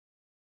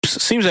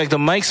Seems like the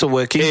mics are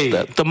working. Hey.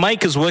 The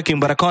mic is working,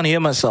 but I can't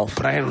hear myself.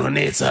 Brian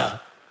Roneta.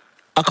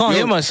 I can't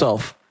hear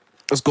myself.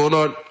 What's going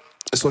on?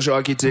 Social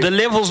Architect. The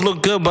levels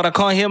look good, but I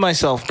can't hear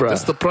myself, bro.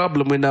 That's the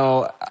problem when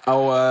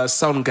our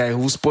sound guy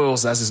who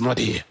spoils us is not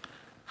here.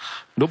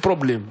 No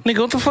problem. Nigga,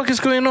 what the fuck is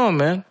going on,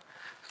 man?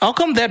 How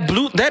come that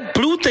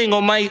blue thing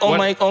on my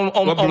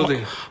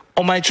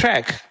on my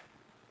track?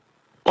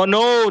 Oh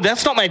no,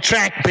 that's not my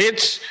track,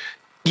 bitch.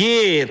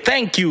 Yeah,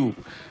 thank you.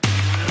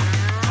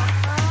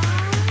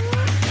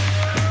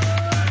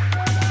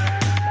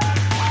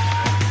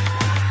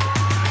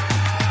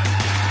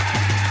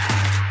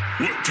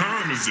 What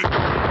time is it?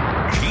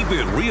 Keep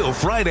It Real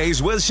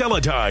Fridays with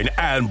Celatine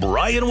and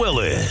Brian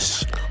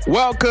Willis.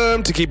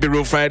 Welcome to Keep It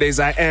Real Fridays.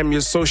 I am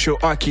your social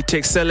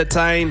architect,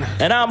 Celatine.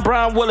 And I'm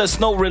Brian Willis,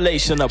 no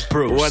relation of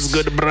Bruce. What's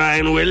good,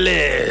 Brian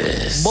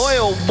Willis? Boy,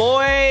 oh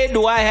boy,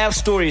 do I have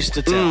stories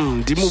to tell.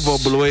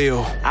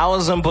 I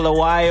was in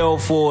Bulawayo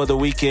for the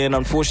weekend.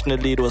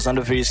 Unfortunately, it was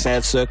under very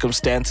sad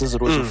circumstances.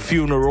 It was a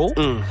funeral.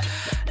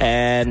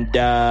 And,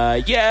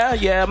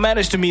 I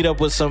managed to meet up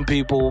with some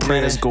people.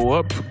 Prayers go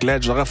up.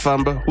 Glad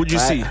Jarafamba. Who'd you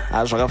see?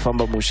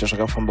 Jarafamba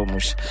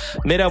Musha.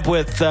 Met up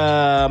with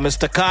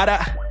Mr. Carter.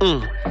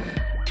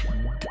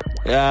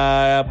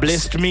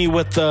 Blessed me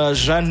with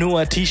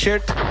Janua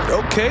t-shirt.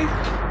 Okay.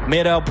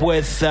 Met up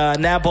with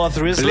Naboth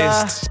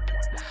Rizla.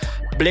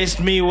 Blessed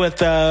me with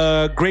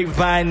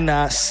Grapevine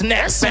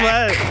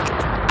snapback.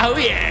 Oh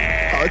yeah.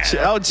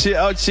 Out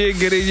here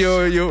getting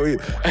your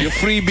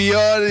freebie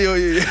on.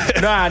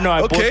 No,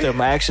 I bought them.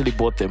 I actually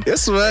bought them.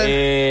 Yes,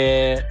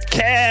 man.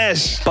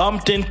 Cash.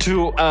 Bumped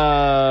into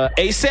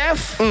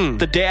ASAF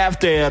the day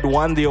after I had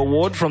won the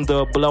award from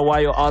the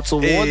Bulawayo Arts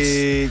Awards.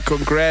 Hey,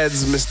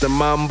 congrats, Mr.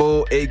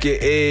 Mambo,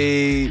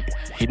 a.k.a.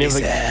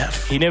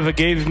 He never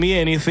gave me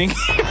anything.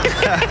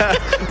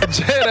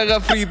 Jane, I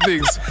got free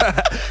things.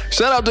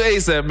 Shout out to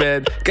ASAP,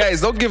 man. Guys,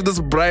 don't give this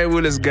Brian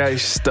Willis guy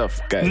stuff,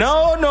 guys.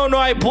 No,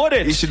 I bought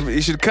it. You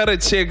should cut a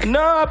check.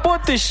 No, I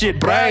bought this shit,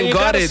 Brian. You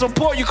got it.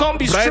 Support. You can't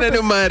be Brian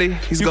and money.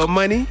 He's got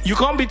money. You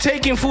can't be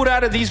taking food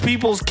out of these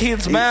people's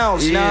kids'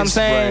 mouths. You know what I'm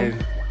saying?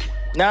 Brian.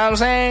 Know what I'm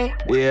saying?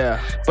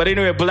 Yeah. But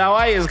anyway,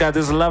 Bulawayo's got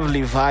this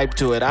lovely vibe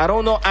to it. I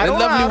don't know.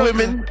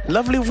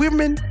 Lovely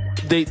women.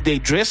 They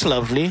dress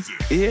lovely.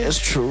 Yeah, it's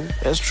true.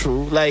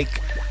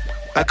 Like,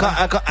 I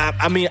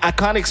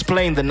can't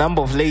explain the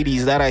number of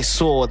ladies that I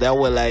saw that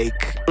were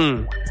like,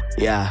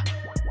 yeah.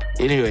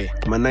 Anyway,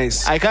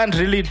 nice. I can't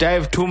really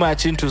dive too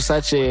much into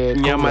such a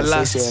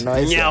conversation.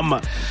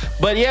 Nyama.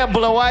 But yeah,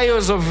 Bulawayo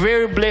is a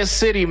very blessed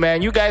city,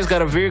 man. You guys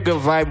got a very good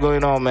vibe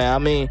going on, man. I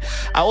mean,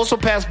 I also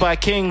passed by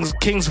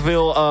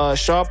Kingsville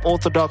shop,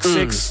 Orthodox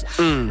 6.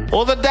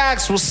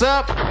 Orthodox, what's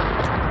up?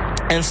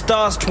 And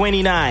Stars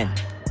 29.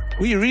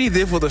 Were you really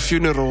there for the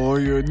funeral, or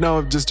you're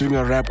now just doing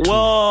a rap tour?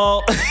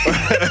 Well,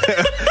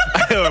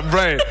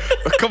 Brian,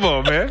 come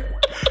on, man.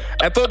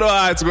 I thought,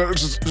 it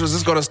was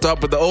just gonna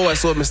stop with the I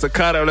saw Mr.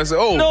 Carter, and I said,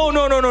 no.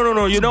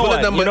 You know what?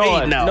 Number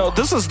 8 now. No,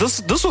 this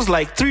was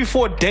like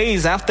 3-4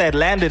 days after I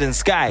landed in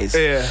Skies.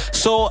 Yeah.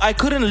 So I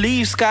couldn't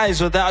leave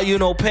Skies without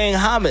paying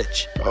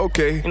homage.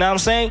 Okay. You know what I'm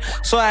saying?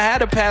 So I had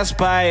to pass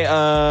by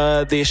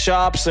the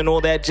shops and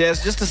all that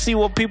jazz just to see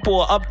what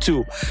people are up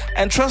to.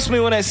 And trust me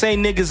when I say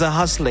niggas are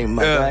hustling,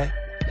 my guy.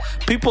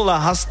 People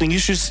are hustling. You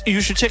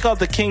should check out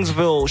the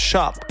Kingsville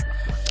shop.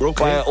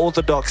 Okay. By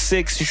Orthodox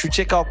 6. You should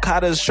check out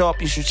Carter's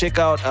shop. You should check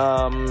out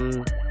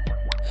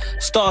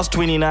Stars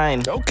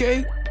 29.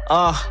 Okay.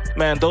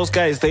 Man, those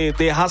guys,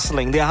 they're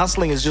hustling. Their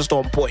hustling is just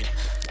on point.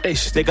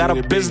 They got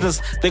a business.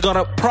 They got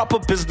a proper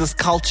business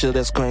culture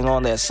that's going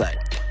on their side.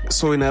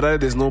 So in Harare,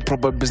 there's no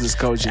proper business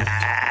culture.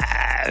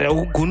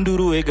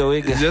 Gunduru,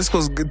 just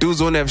because dudes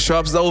don't have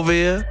shops over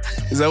here?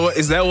 Is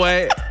that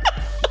why?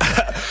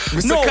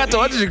 Mr. Carter,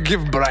 what did you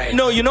give Brian?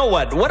 No, you know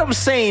what? What I'm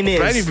saying is,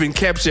 Brian, you've been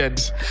captured.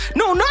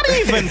 No, not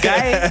even,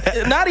 guy.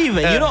 Not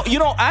even. You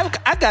know,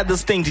 I got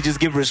this thing to just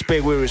give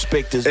respect where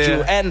respect is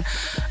due. And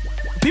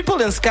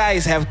people in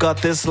Skies have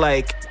got this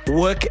like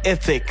work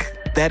ethic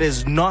that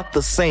is not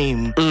the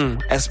same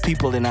as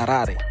people in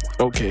Harare.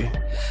 Okay.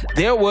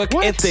 Their work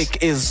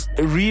ethic is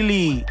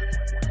really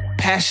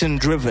passion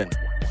driven.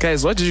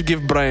 Guys, what did you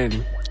give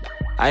Brian?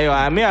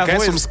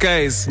 Guys from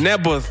Skies,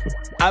 Naboth.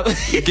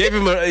 You gave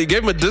him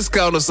a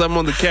discount or something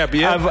on the cap,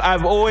 yeah?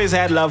 I've always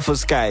had love for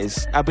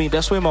Skies. I mean,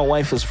 that's where my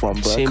wife is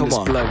from, bro. Shameless Come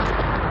on.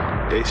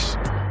 plug. Ish.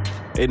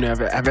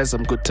 Anyway, I've had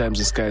some good times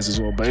with Skies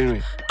as well, but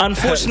anyway.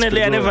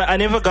 Unfortunately, I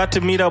never got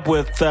to meet up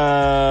with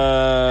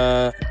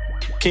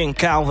King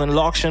Calvin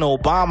Lokshin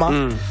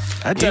Obama.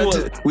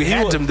 We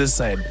had him this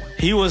side.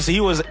 He was.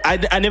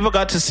 I never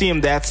got to see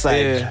him that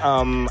side.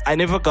 Yeah. I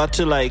never got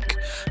to like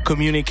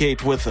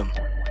communicate with him.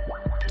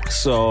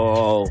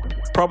 So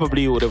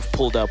probably would have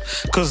pulled up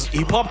because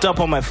he popped up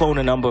on my phone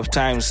a number of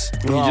times.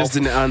 You just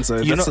didn't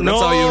answer. That's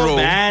how you roll.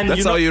 Man,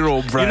 that's how you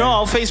roll, Brian. You know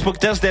how Facebook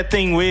does that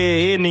thing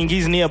where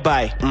he's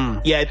nearby.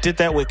 Yeah, I did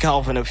that with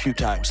Calvin a few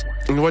times.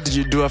 And what did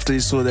you do after you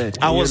saw that?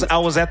 I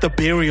was at the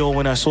burial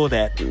when I saw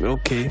that.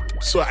 Okay.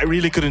 So I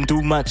really couldn't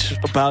do much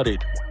about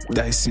it.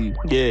 I see.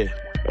 Yeah.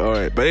 All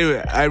right. But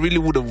anyway, I really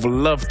would have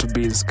loved to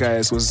be in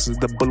Skies because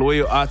the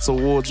Bulawayo Arts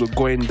Awards were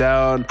going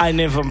down. I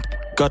never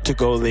got to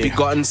go there.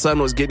 Begotten Son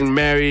was getting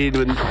married.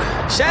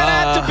 Shout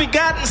out to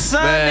Begotten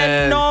Son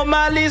and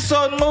Normally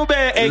Sonube,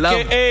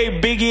 a.k.a.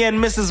 Biggie and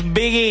Mrs.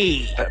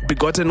 Biggie.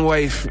 Begotten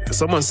Wife.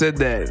 Someone said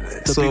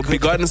that. So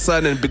Begotten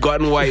Son and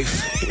Begotten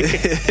Wife.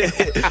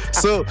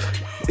 So,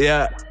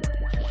 yeah.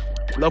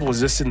 Love was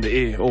just in the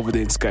air over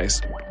there in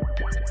Skies.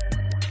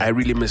 I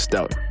really missed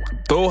out.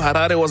 Though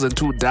Harare wasn't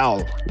too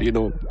dull, you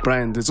know,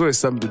 Brian, there's always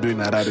something to do in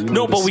Harare.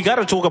 No, but we got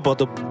to talk about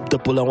the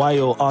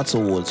Bulawayo Arts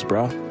Awards,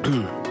 bro.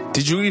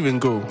 Did you even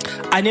go?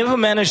 I never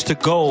managed to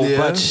go,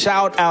 but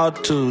shout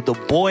out to the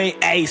boy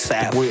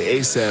ASAP.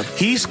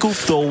 He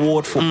scooped the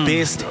award for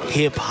Best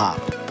Hip Hop.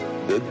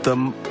 The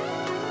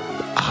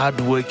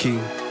hardworking,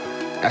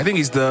 I think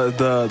he's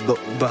the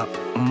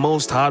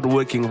most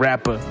hardworking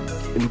rapper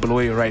in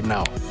Bulawayo right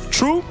now.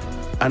 True.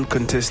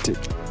 Uncontested.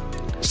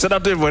 Shout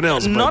out to everyone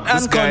else. Not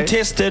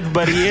uncontested,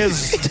 but he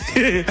is.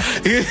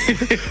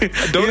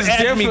 Don't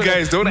add me,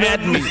 guys. Don't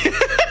add me.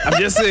 I'm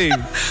just saying.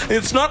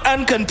 It's not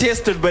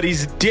uncontested, but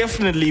he's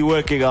definitely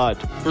working hard.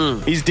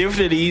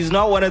 He's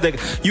not one of the.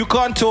 You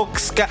can't talk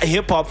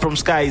hip hop from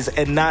Skies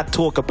and not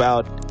talk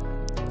about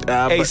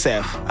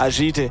ASAP,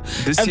 Ajite.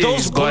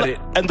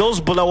 And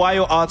those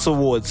Bulawayo Arts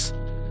Awards.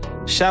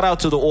 Shout out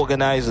to the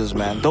organizers,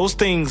 man. Those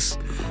things,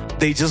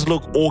 they just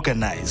look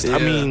organized. Yeah. I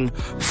mean,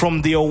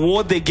 from the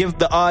award they give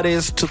the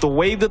artist to the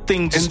way the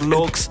thing just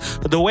looks,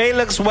 the way it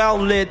looks well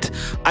lit.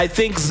 I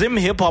think Zim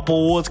Hip Hop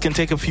Awards can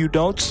take a few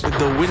notes.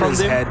 The winners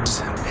had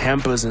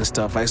hampers and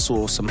stuff. I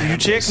saw some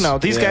hampers. You check now.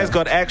 These guys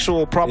got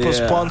actual proper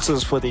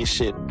sponsors for this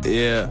shit.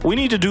 Yeah. We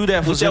need to do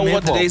that for Zim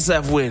Hip Hop. What did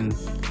ASAP win?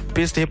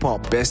 Best Hip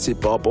Hop. Best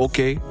Hip Hop,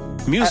 okay.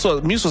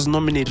 Muse was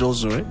nominated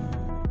also, right?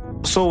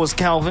 So was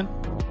Calvin.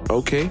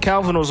 Okay.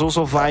 Calvin was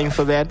also vying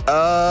for that.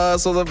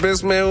 So the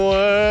best man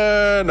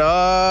won.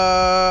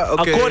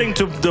 Okay. According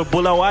to the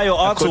Bulawayo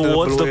Arts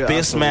Awards, the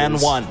best man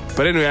won.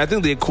 But anyway, I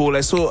think they're cool.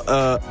 I saw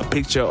a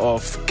picture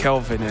of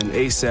Calvin and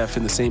ASAP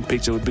in the same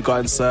picture with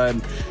Begotten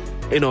Son,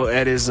 you know,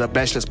 at his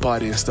bachelor's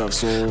party and stuff.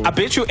 So I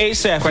bet you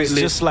ASAP is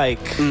just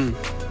like,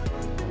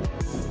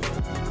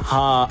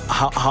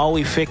 how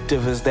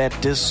effective is that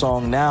diss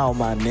song now,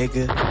 my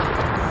nigga?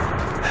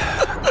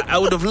 I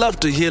would have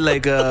loved to hear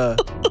like an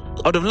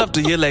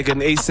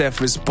ASAP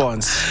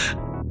response.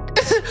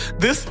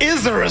 This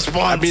is a response.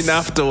 I mean,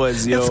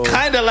 afterwards, yo. It's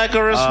kind of like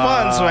a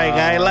response, my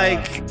guy.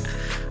 Like,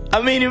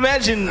 I mean,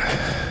 imagine,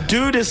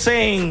 dude is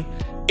saying,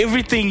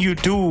 everything you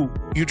do,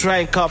 you try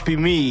and copy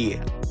me.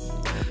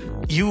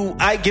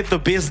 I get the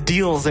best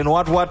deals and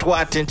what,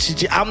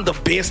 and I'm the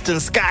best in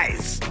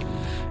Skies.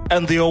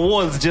 And the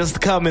awards just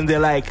come and they're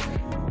like,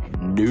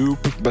 nope.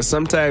 But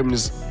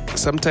sometimes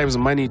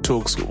money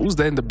talks. Who's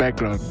there in the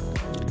background?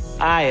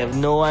 I have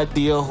no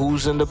idea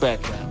who's in the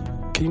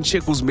background. Can you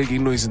check who's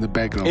making noise in the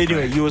background?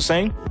 Anyway, you were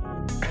saying?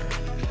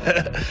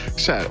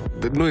 Shut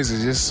up. The noise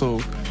is just so...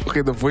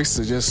 Okay, the voices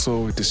are just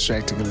so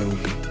distracting a little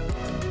bit.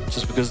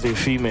 Just because they're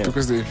female.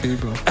 Because they're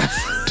female.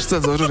 Just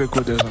as I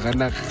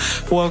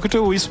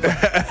could whisper.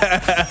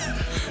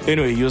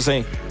 Anyway, you were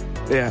saying?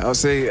 Yeah, I'll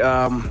say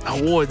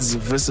awards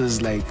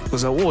versus like,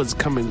 because awards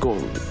come and go.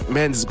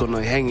 Man's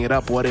gonna hang it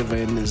up, whatever,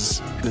 in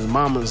his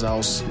mama's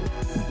house.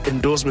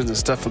 Endorsements and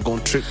stuff are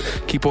gonna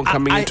keep on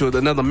coming into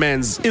another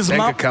man's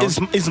bank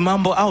account. Is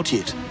Mambo out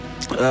yet?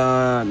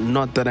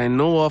 Not that I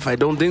know of. I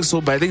don't think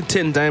so. But I think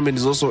 10 Diamond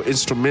is also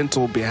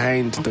instrumental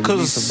behind the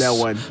release of that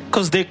one.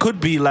 Because there could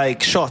be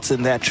like shots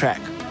in that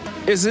track.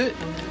 Is it?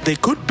 They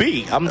could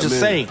be. I'm just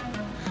saying.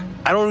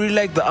 I don't really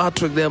like the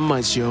artwork that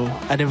much, yo.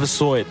 I never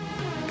saw it.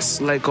 It's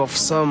like of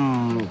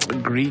some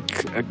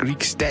Greek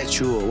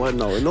statue or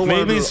whatnot. No,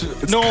 maybe it's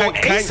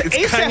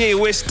Kanye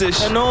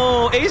West-ish.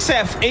 No,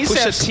 ASAP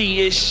Pusha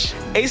T-ish.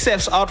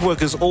 ASAP's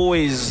artwork is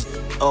always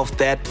of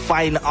that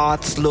fine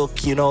arts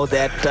look, you know,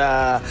 that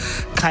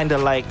kind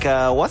of like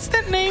what's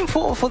that name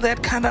for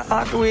that kind of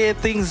art where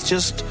things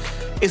just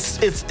it's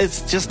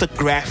just a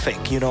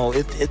graphic, you know.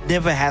 It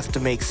never has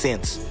to make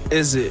sense.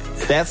 Is it?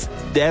 That's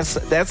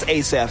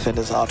ASAP and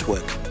his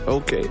artwork.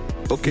 Okay.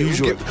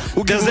 Usually.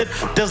 Does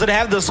it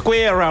have the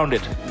square around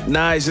it?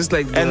 Nah, it's just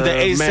like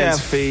the man's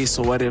face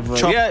or whatever.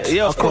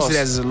 Yeah, of course it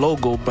has a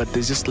logo, but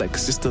it's just like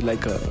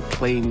like a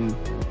plain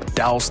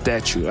doll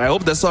statue. I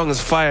hope that song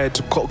is fire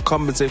to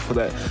compensate for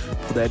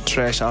that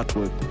trash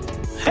artwork.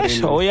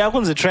 Oh yeah, I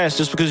wouldn't say trash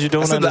just because you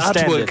don't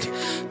understand it.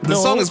 The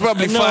song is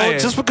probably fire. No,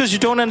 just because you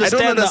don't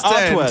understand the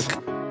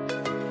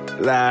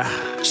artwork. Nah.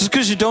 Just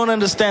because you don't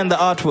understand the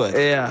artwork.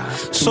 Yeah.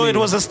 So it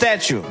was a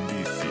statue.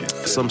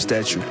 Some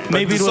statue.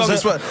 Maybe it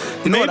was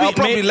I'll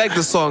probably like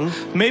the song.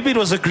 Maybe it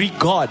was a Greek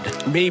god.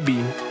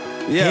 Maybe.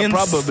 Yeah,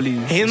 probably.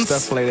 Hence,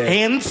 stuff like that.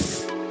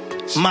 Hence,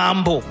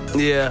 Mambo.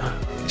 Yeah.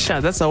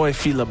 Sure, that's how I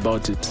feel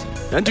about it.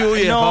 And you,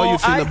 how you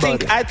feel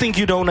about it? I think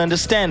you don't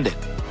understand it.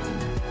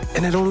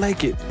 And I don't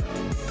like it.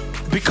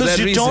 Because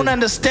you don't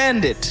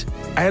understand it.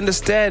 I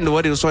understand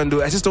what he was trying to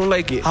do. I just don't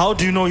like it. How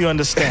do you know you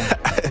understand?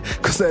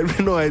 Because I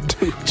know I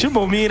do.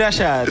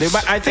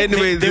 I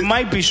think there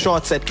might be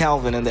shots at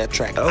Calvin in that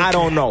track. Okay. I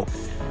don't know.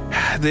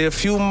 They're a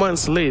few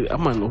months late.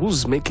 Man,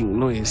 who's making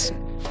noise?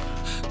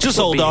 Just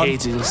hold on.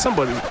 Hating.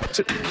 Somebody.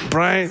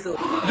 Brian. Do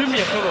me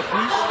a favor,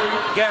 please.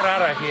 Get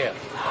out of here.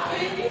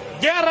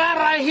 Get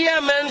out of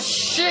here, man.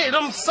 Shit,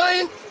 I'm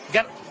saying.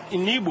 Get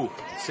in Igbo.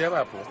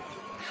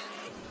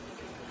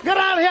 Get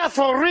out of here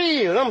for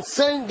real. I'm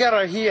saying get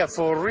out of here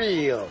for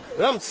real.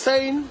 I'm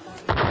saying.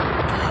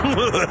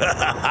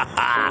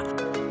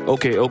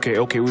 Okay.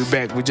 We're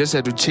back. We just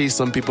had to chase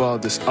some people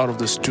out of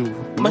the stew.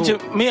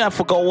 I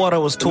forgot what I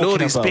was talking about.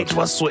 No respect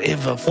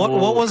whatsoever for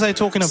what was I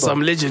talking about?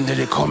 Some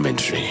legendary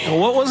commentary.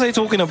 What was I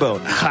talking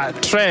about?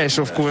 Trash,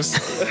 of course.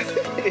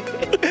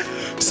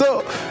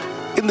 So,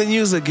 in the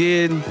news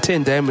again,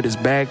 10 Diamond is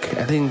back.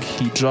 I think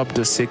he dropped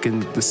the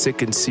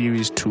second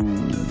series to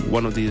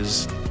one of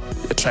these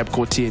Tribe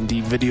Called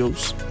TND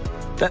videos.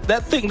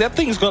 That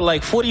thing's got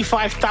like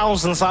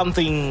 45,000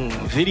 something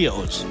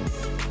videos.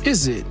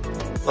 Is it?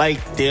 Like,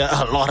 there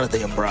are a lot of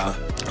them, bro.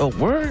 Oh,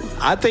 word?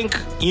 I think,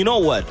 you know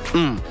what?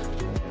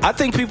 I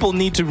think people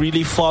need to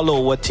really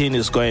follow what Tin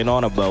is going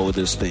on about with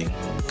this thing.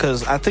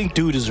 Because I think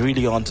dude is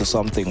really onto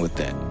something with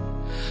that.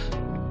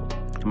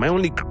 My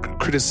only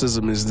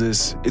criticism is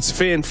this. It's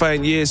fair and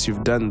fine. Yes,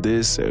 you've done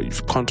this.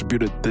 You've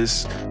contributed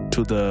this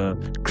to the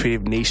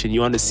Creative Nation. You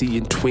want to see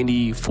in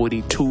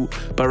 2042.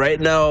 But right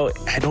now,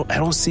 I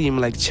don't see him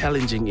like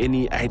challenging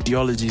any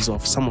ideologies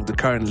of some of the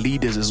current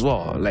leaders as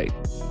well. Like,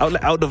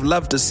 I would have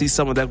loved to see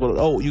some of that go,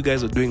 oh, you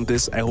guys are doing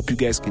this. I hope you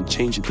guys can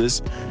change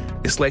this.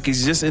 It's like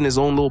he's just in his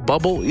own little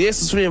bubble.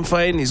 Yes, it's fair and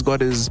fine. He's got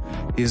his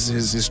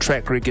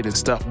track record and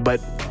stuff. But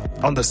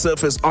on the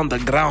surface, on the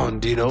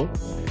ground, you know,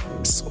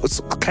 it's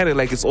kind of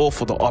like it's all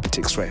for the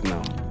optics right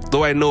now.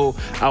 Though I know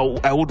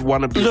I would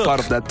want to be part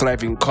of that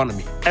thriving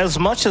economy. As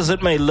much as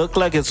it may look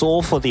like it's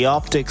all for the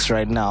optics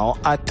right now,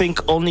 I think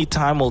only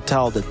time will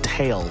tell the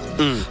tale.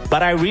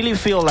 But I really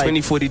feel like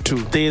 2042.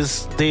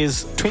 There's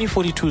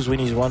 2042 is when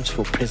he runs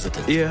for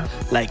president. Yeah.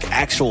 Like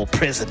actual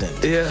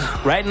president. Yeah.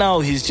 Right now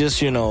he's just,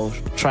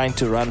 trying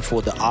to run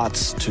for the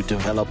arts to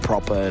develop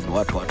proper and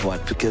what.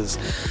 Because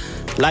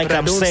like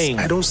I'm saying,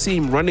 I don't see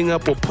him running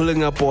up or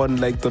pulling up on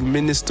like the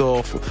minister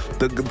of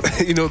the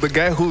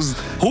guy who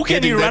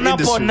can he run up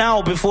on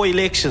now before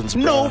elections,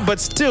 bro? No, but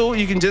still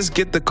you can just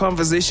get the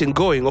conversation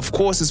going. Of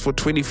course it's for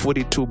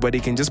 2042, but he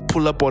can just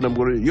pull up on him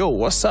going, yo,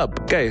 what's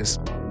up, guys?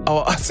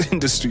 Our arts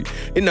industry.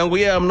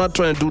 I'm not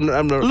trying to do.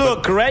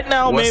 Look, right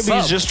now maybe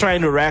he's just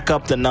trying to rack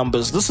up the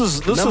numbers. This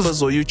is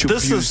numbers or YouTube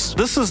views.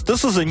 This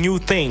is a new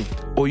thing.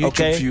 Or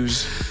YouTube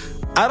views.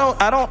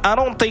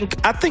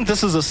 I think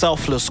this is a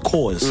selfless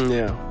cause.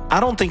 Yeah. I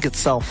don't think it's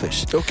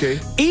selfish. Okay.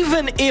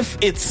 Even if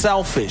it's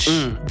selfish,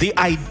 the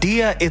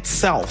idea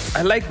itself.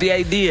 I like the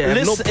idea. I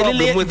have no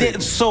problem with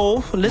it. So,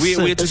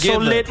 listen. We're so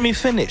let me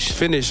finish.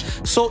 Finish.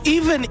 So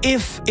even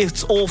if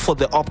it's all for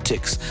the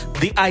optics,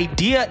 the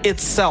idea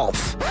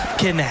itself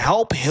can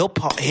help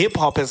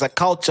hip-hop as a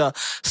culture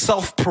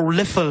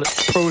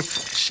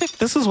self-proliferate. Shit,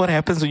 this is what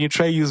happens when you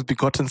try to use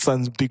Begotten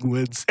Son's big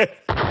words.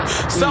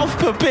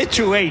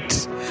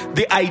 Self-perpetuate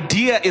the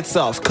idea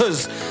itself.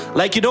 Because,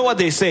 like, you know what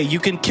they say?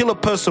 You can kill a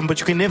person, but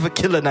you can never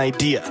kill an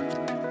idea.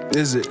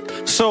 Is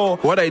it? So,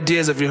 what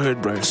ideas have you heard,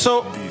 Brian?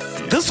 So,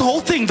 this whole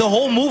thing, the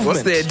whole movement.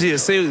 What's the idea?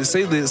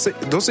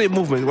 Don't say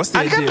movement. What's the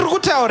idea?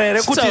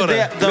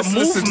 The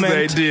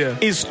movement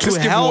is to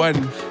help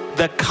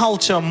the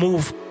culture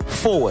move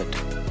forward.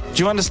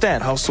 Do you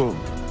understand? How so?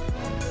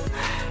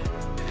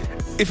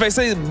 If I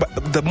say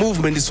the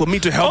movement is for me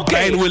to help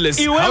Brian Willis,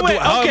 how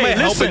am I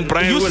helping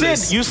Brian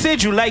Willis? You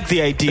said you like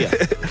the idea.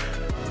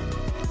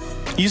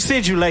 You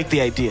said you like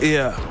the idea.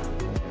 Yeah.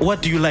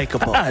 What do you like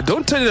about it?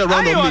 Don't turn it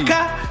around on me.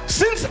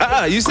 Since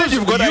you said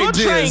you've got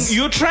ideas.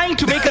 You're trying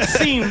to make it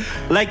seem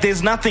like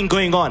there's nothing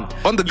going on.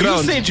 On the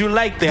ground. You said you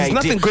like the idea.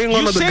 There's nothing going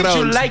on the ground. You said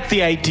you like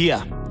the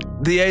idea.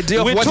 The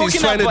idea of what he's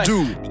trying to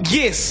do.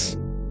 Yes.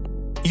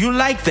 You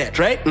like that,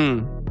 right?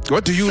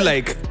 What do you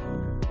like?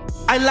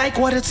 I like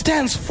what it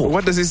stands for.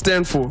 What does it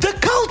stand for? The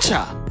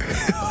culture.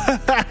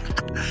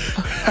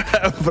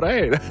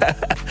 Brian.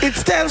 It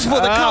stands for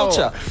the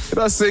culture.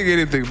 You're not saying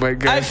anything, my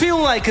guy. I feel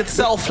like it's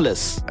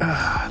selfless.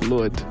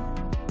 Lord.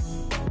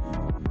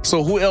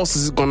 So who else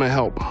is it gonna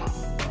help?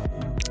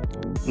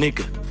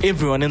 Nigga,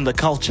 everyone in the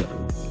culture.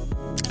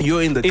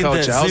 You're in the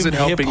culture. How's it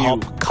helping you?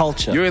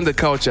 Culture. You're in the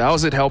culture.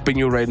 How's it helping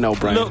you right now,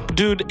 Brian? Look,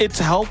 dude, it's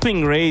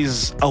helping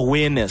raise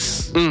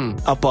awareness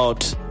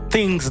about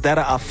things that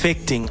are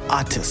affecting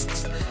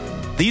artists.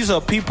 These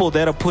are people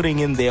that are putting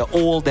in their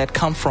all that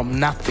come from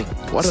nothing.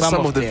 What are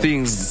some of the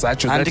things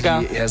that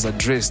he has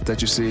addressed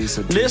that you say is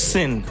addressed?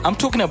 Listen, I'm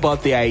talking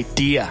about the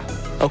idea,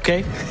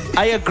 okay?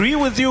 I agree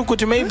with you,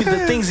 Kuti. Maybe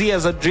the things he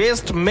has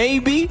addressed,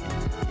 maybe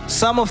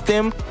some of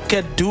them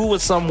can do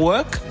with some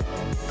work,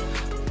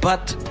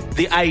 but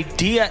the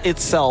idea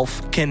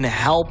itself can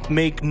help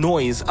make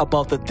noise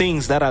about the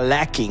things that are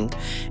lacking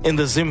in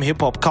the Zim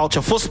hip-hop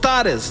culture. For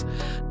starters,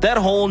 that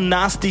whole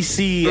Nasty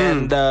C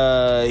and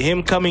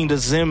him coming to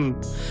Zim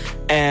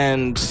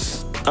and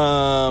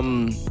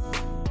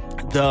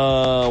to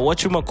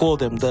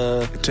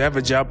have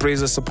a Jah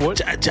Prayzah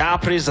support. Jah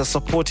Prayzah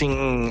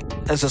supporting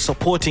as a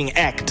supporting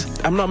act.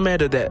 I'm not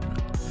mad at that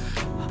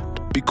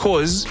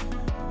because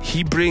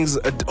he brings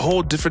a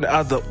whole different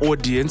other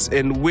audience,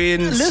 and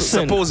when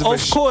suppose if a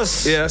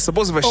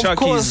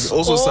Shaki is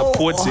also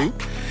supporting.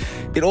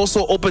 It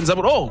also opens up.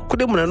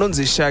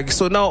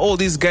 So now all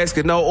these guys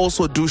can now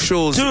also do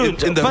shows in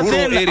the rural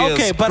areas.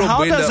 Okay, but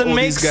how does it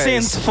make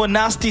sense for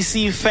Nasty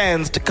C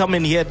fans to come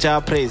and hear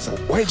Jah Prayzah?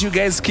 Why do you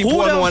guys keep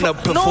want to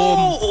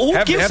perform?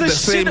 Have the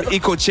same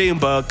echo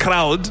chamber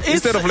crowd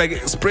instead of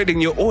like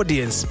spreading your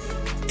audience?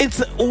 It's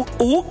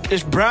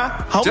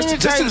bruh. How many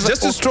times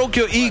just to stroke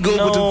your ego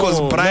because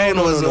Brian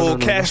or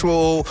Cash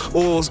or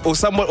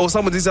some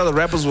of these other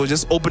rappers were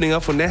just opening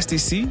up for Nasty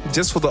C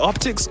just for the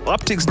optics.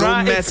 Optics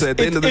don't matter at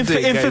the end of the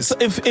day, guys.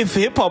 If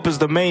hip hop is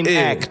the main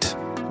act,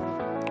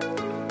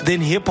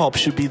 then hip hop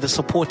should be the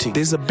supporting.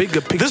 There's a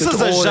bigger picture. This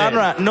is a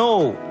genre.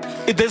 No,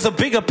 there's a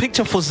bigger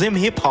picture for Zim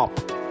hip hop.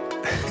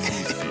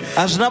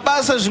 Jah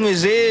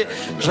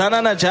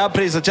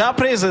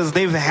Prayzahs,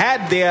 they've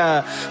had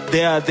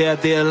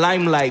their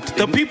limelight.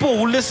 The people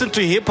who listen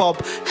to hip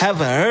hop have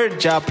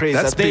heard Jah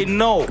Prayzah. They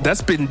know.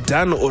 That's been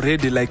done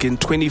already, like in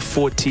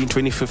 2014,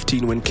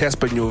 2015, when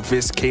Casper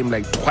Nyovest came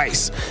like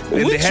twice.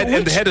 And they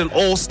had an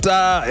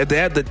all-star, and they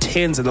had the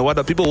Tens and the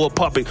what people were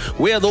popping.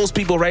 Where are those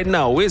people right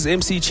now? Where's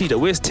MC Cheetah?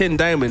 Where's 10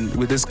 Diamond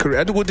with his career?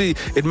 I think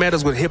it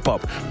matters with hip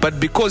hop. But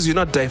because you're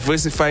not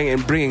diversifying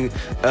and bringing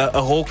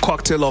a whole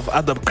cocktail of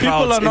other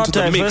crowds into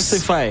the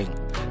diversifying.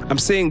 Mix. I'm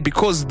saying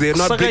because they're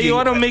not big. You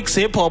want to mix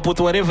hip hop with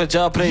whatever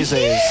Jah Prayzah is?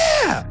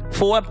 Yeah.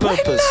 For what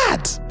purpose?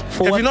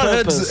 Why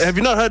not? Have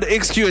you not heard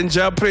XQ and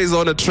Jah Prayzah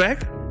on a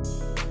track?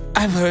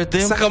 I've heard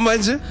them.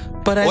 Sakamanje?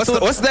 But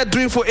what's that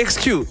doing for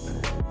XQ?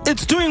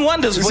 It's doing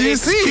wonders for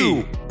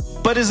XQ.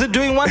 But is it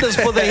doing wonders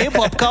for the hip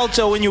hop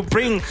culture when you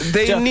bring?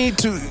 They need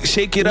to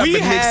shake it up and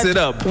mix it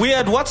up. We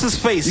had what's his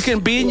face. You can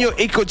be in your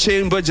echo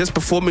chamber just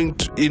performing,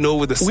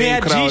 with the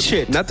same crowd.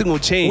 G-Shit. Nothing will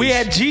change. We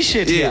had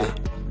G-Shit here.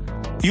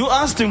 You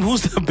asked him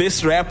who's the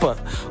best rapper.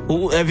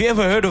 Have you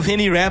ever heard of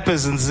any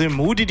rappers in Zim?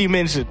 Who did he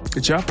mention?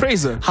 Jah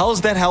Prayzah.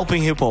 How's that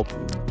helping hip hop?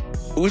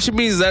 Which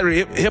means that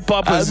hip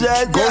hop is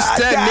go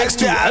stand next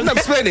to. I'm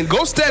explaining.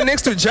 Go stand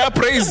next to Jah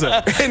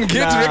Prayzah and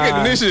get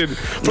recognition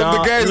from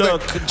the guys.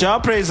 Look,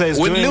 Jah Prayzah is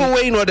when Lil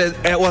Wayne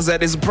was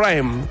at his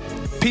prime,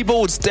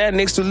 people would stand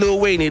next to Lil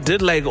Wayne. He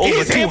did like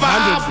over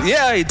 200.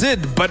 Yeah, he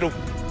did. But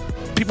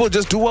people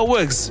just do what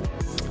works.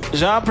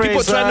 Jah Prayzah,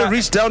 people trying to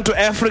reach down to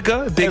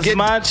Africa.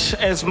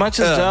 As much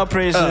as Jah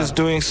Prayzah is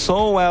doing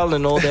so well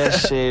and all that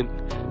shit.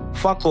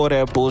 Fuck all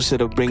that bullshit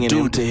of bringing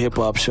him to hip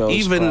hop shows.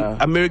 Even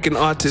American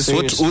artists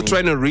who are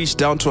trying to reach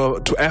down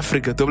to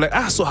Africa, they're like,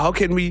 so how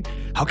can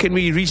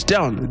we reach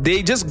down?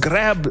 They just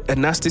grab a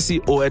Nasty C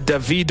or a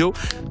Davido,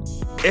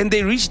 and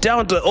they reach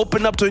down to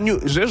open up to a new.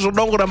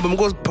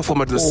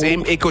 Perform at the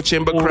same echo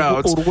chamber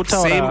crowds,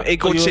 same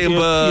echo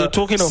chamber. You're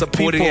talking of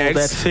supporting people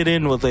acts that fit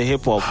in with the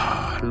hip hop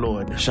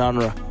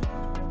genre.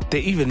 They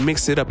even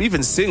mix it up.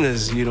 Even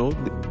singers,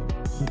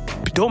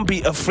 don't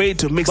be afraid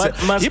to mix it.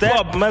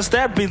 Must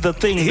that be the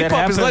thing that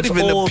happens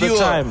all the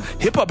time?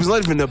 Hip hop is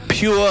not even a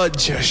pure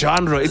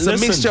genre. It's a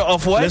mixture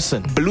of what?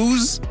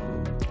 Blues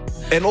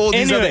and all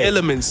these other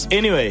elements.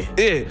 Anyway,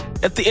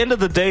 at the end of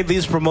the day,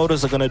 these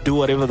promoters are going to do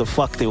whatever the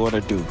fuck they want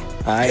to do.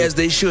 As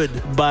they should.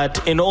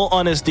 But in all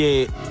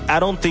honesty, I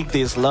don't think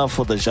there's love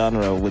for the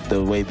genre with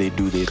the way they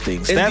do their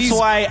things. And that's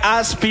why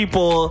us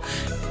people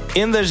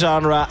in the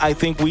genre, I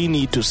think we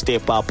need to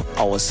step up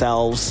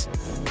ourselves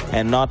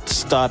and not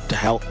start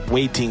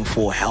waiting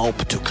for help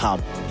to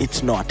come.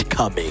 It's not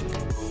coming.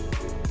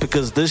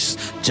 Because this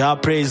Jah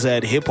Prayzah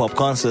at hip-hop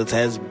concerts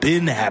has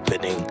been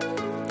happening.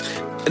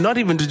 Not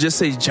even to just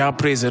say Jah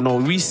Prayzah, no.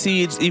 We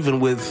see it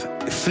even with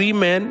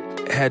Freeman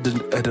had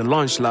a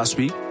launch last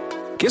week.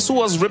 Guess who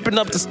was ripping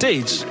up the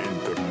stage?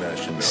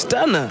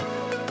 Stunner.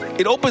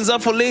 It opens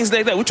up for lanes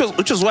like that, which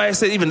was why I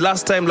said even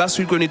last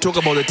week when you talk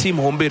about the Team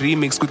Hombe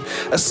remix,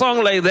 a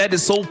song like that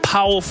is so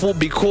powerful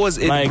because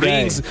it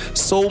brings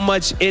so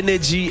much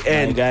energy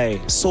and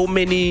so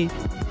many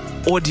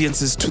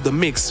audiences to the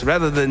mix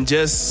rather than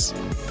just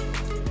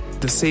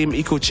the same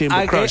echo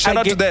chamber crowd. Shout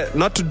out to that,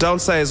 not to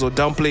downsize or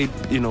downplay,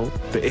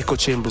 the echo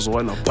chambers or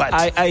whatnot. But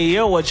I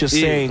hear what you're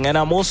saying, and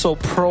I'm also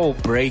pro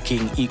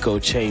breaking echo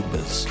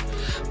chambers.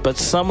 But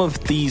some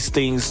of these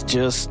things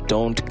just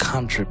don't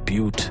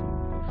contribute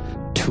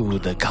to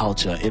the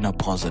culture in a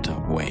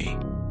positive way.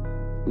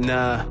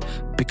 Nah.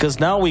 Because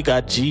now we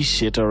got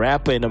G-Shit, a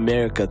rapper in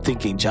America,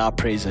 thinking Jah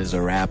Prayzah is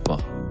a rapper.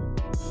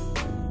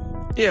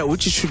 Yeah,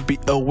 which should be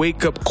a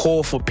wake-up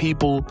call for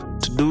people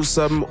to do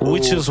something.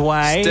 Which is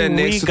why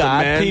we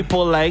got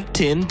people like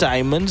 10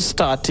 Diamonds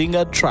starting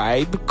a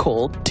tribe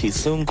called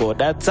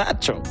Tisungoda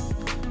Zacho.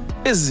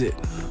 Is it?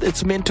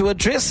 It's meant to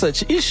address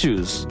such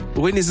issues.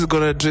 When is it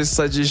going to address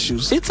such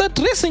issues? It's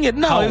addressing it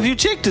now. How? Have you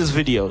checked his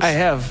videos? I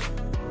have.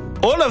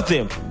 All of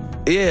them?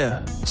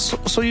 Yeah.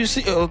 So you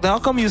see, how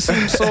come you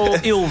seem so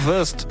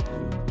ill-versed?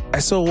 I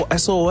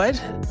saw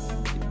what?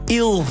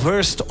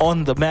 Ill-versed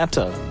on the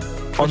matter.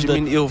 What do you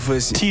mean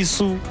ill-versity?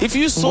 Tisu. If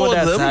you saw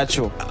them,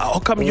 how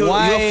come you're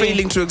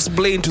failing to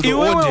explain to the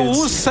audience?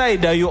 Whose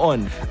side are you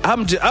on?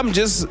 I'm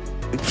just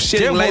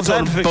shedding light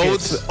on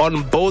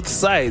both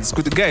sides.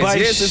 Good guys, by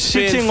yes, it's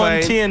shitting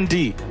on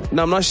TND.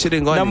 No, I'm not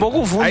shitting on it.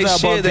 I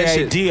share the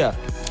idea.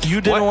 You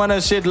didn't want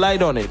to shed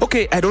light on it.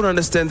 Okay, I don't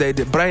understand the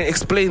idea. Brian,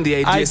 explain the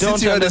idea. I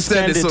don't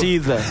understand it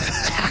either.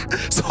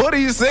 So what are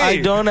you saying?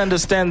 I don't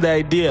understand the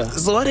idea.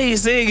 So what are you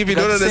saying if you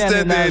don't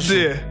understand the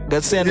idea?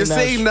 You're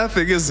saying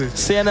nothing, is it?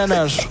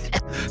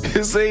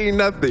 You're saying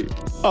nothing.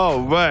 Oh,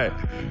 man.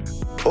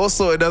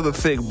 Also, another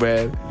thing,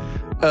 man.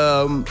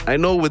 I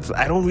know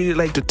I don't really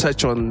like to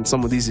touch on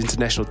some of these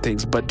international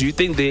things, but do you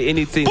think there are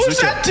any things...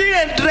 Pusha T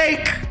and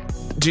Drake!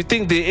 Do you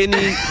think there are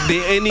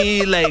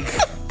any like...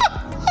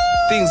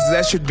 things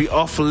that should be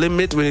off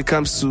limit when it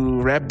comes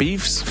to rap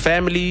beefs,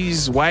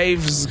 families,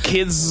 wives,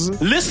 kids?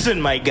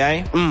 Listen, my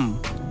guy.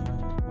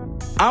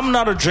 I'm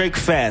not a Drake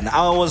fan.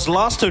 I was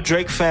lost a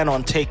Drake fan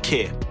on Take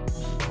Care.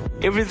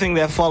 Everything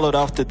that followed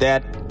after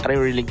that, I didn't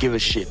really give a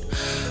shit.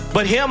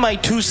 But here are my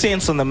 2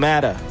 cents on the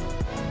matter.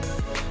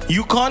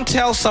 You can't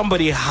tell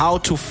somebody how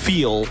to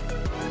feel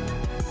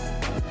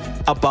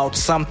about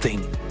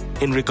something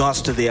in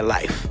regards to their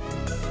life.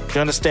 Do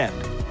you understand?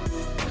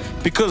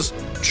 Because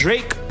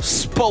Drake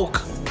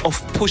spoke of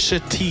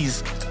Pusha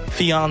T's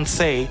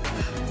fiance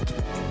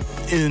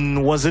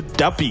in, was it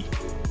Duppy?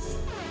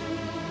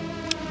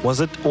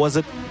 Was it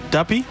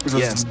Duppy?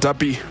 Yes,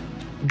 Duppy.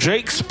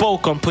 Drake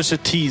spoke on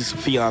Pusha T's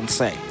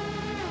fiance.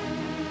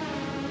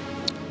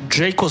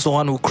 Drake was the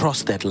one who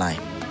crossed that line.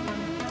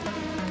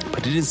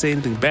 But he didn't say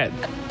anything bad.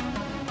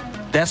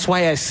 That's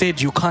why I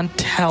said you can't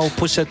tell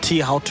Pusha T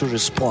how to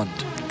respond.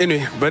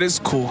 Anyway, but it's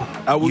cool.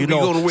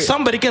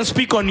 Somebody can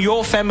speak on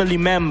your family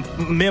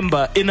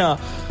member in a,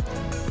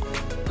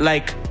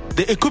 like,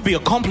 it could be a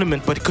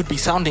compliment, but it could be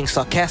sounding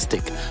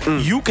sarcastic.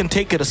 You can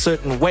take it a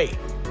certain way,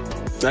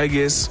 I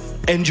guess,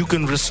 and you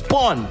can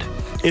respond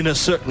in a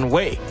certain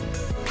way.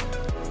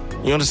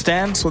 You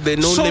understand? So there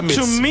are no limits.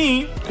 So to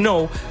me,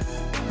 no.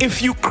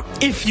 If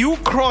you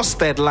cross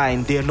that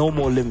line, there are no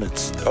more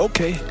limits.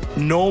 Okay.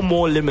 No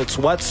more limits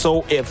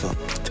whatsoever.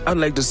 I'd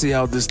like to see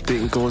how this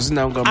thing goes.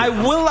 Now I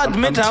will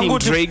admit, I'm Team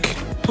Drake.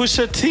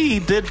 Pusha T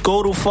did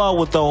go too far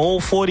with the whole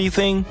 40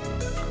 thing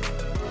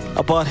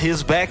about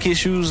his back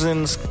issues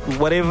and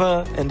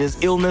whatever and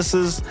his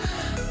illnesses.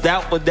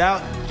 That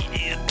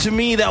to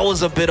me, that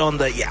was a bit on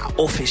the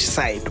offish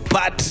side.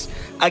 But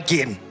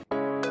again,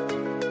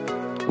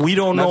 we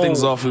don't know.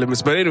 Nothing's off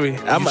limits. But anyway,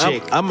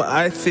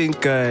 I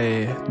think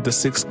the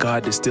sixth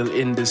guard is still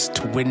in this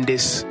to win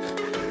this.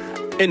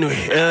 Anyway,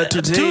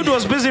 today... Dude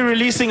was busy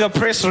releasing a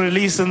press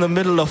release in the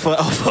middle of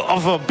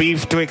a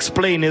beef to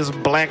explain his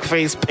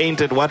blackface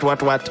painted what.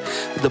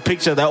 The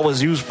picture that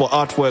was used for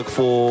artwork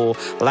for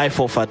Life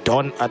of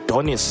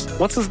Adonis.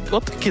 What's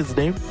the kid's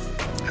name?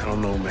 I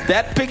don't know, man.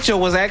 That picture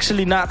was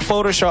actually not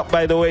Photoshopped,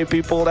 by the way,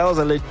 people. That was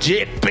a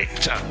legit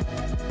picture.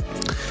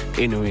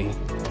 Anyway,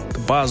 the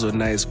bars were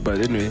nice, but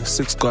anyway,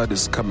 Sixth God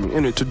is coming.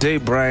 Anyway, today,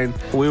 Brian,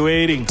 we're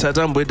waiting.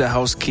 Tatam with the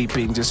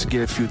housekeeping just to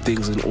get a few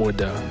things in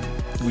order.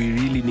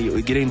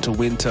 We're getting into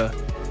winter.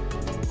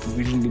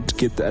 We really need to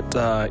get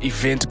that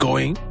event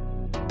going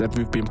that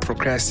we've been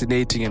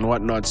procrastinating and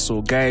whatnot.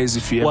 So, guys,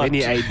 if you have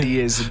any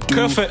ideas, do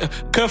Curf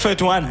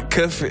at 1.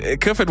 Curf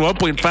at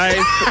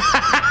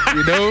 1.5.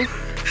 You know?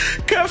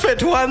 Curf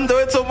at 1, though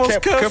it's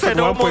almost Curf at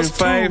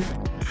 1.5.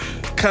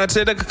 Can't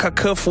say like a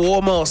curf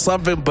warmer or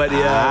something, but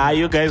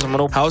you guys,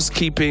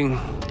 housekeeping.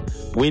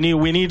 We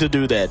need to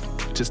do that.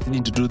 Just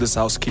need to do this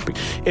housekeeping.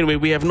 Anyway,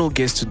 we have no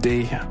guest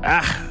today.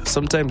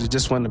 Sometimes we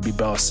just want to be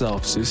by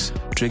ourselves, just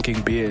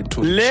drinking beer and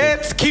talking.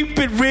 Let's keep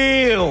it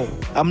real.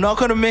 I'm not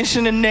going to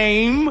mention a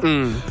name,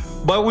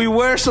 but we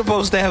were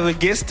supposed to have a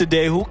guest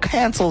today who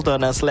canceled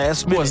on us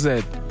last minute. Who was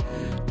that?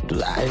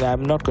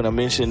 I'm not going to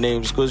mention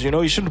names because,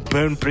 you shouldn't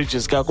burn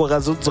bridges. But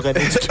anyway,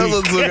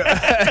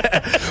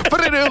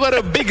 we got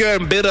a bigger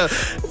and better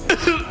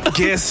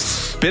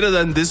guest. Better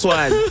than this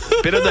one.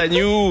 Better than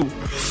you.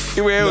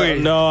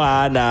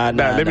 Nah.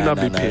 Let me not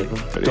be petty.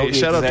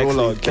 Shout out to all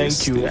our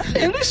guests. Thank you.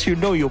 At least you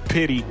know you're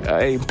petty.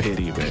 I ain't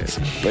petty, man.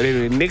 But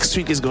anyway, next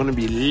week is going to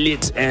be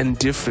lit and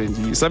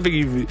different. Something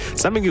you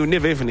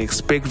never even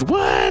expect.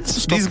 What?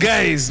 These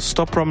guys.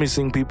 Stop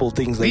promising people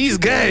things. These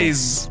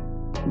guys.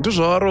 You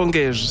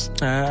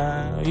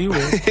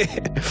will.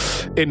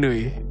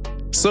 Anyway,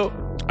 so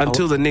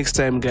until the next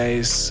time,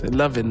 guys,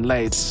 love and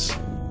lights.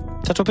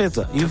 Tato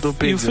Pizza. You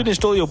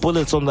finished all your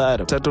bullets on the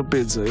item. Tato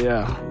Pizza,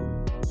 yeah.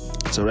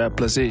 It's a rap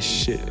plus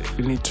shit.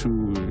 You need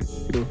to,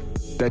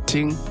 that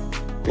thing.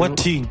 What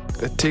thing?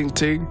 That thing.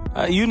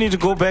 You need to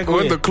go back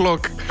on the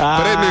clock.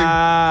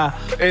 But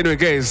anyway,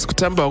 guys,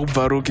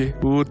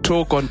 we'll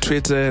talk on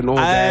Twitter and all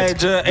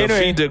that. Anyway, the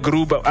Feeder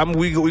group.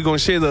 We're gonna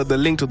share the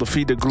link to the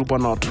Feeder group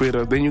on our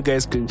Twitter. Then you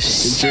guys can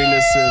join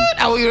us.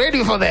 Are we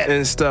ready for that?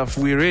 And stuff.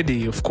 We're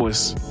ready, of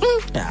course.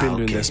 Been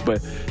doing this,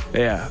 but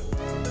yeah,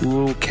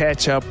 we'll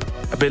catch up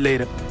a bit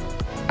later.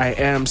 I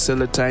am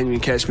Seletine. You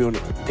can catch me on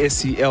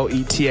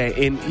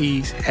SELETINE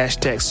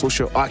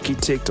 #social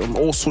architect on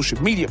all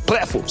social media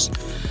platforms.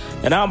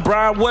 And I'm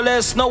Brian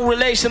Willis, no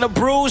relation to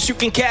Bruce. You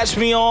can catch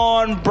me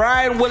on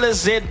Brian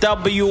Willis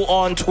ZW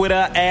on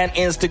Twitter and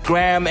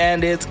Instagram,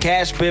 and it's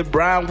Cashbit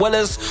Brian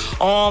Willis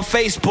on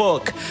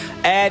Facebook.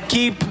 And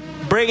keep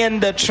bringing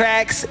the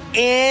tracks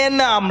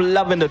in. I'm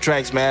loving the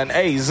tracks, man.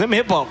 Hey, Zim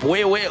Hip Hop.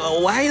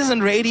 Why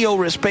isn't radio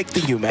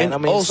respecting you, man?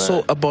 And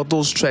also about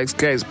those tracks,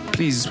 guys,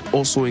 please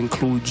also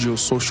include your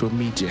social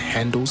media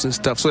handles and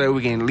stuff so that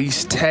we can at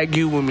least tag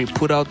you when we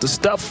put out the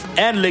stuff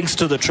and links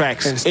to the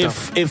tracks. And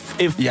stuff. If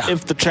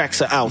the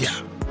tracks are out,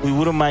 we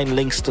wouldn't mind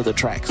links to the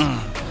tracks.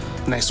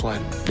 Nice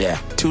one. Yeah.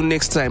 Till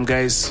next time,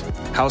 guys.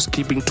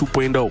 Housekeeping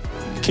 2.0.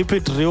 Keep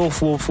it real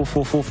for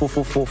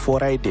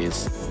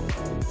Fridays.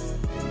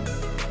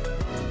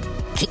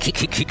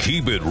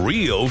 Keep it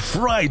real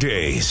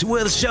Fridays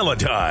with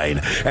Seletine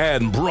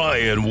and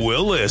Brian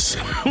Willis.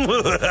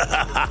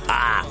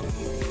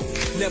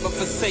 Never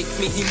forsake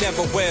me, he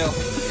never will.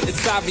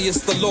 It's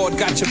obvious the Lord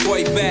got your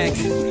boy back.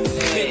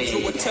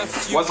 Hey,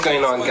 what's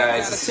going on,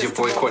 guys? It's your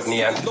boy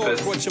Courtney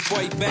Antipas.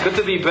 Good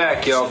to be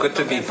back, yo. Good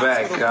to be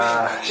back.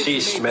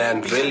 Sheesh,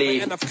 man.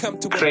 Really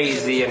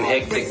crazy and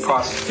hectic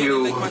past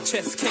few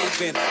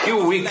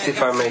weeks,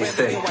 if I may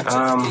say.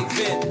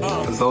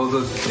 For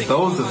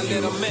those of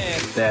you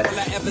that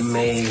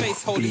may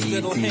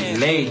be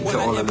delayed to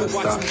all of this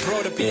stuff,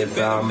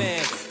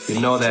 is you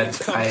know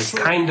that I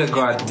kind of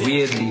got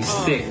weirdly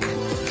sick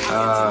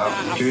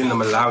during the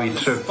Malawi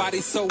trip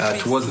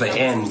towards the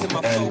end,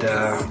 and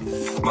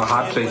my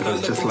heart rate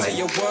was just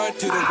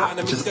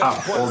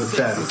up all the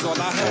time,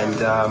 and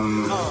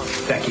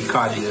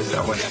tachycardia is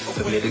what's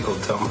the medical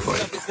term for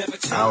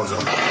it. I don't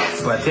know,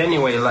 but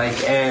anyway,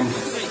 and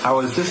I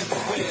was just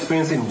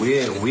experiencing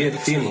weird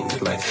feelings,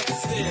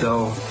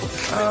 so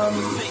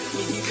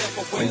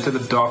went to the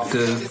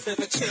doctors,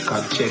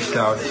 got checked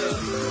out.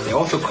 They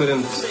also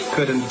couldn't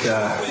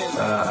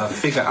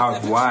figure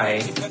out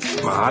why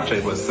my heart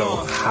rate was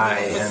so high,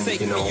 and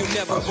I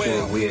was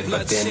feeling weird.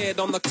 But then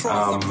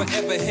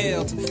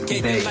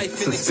they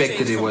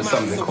suspected it was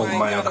something called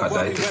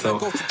myocarditis. So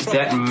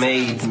that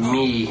made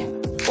me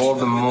all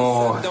the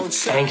more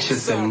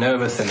anxious and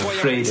nervous and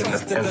afraid and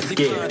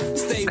scared,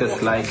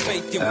 because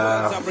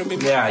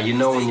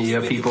when you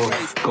hear people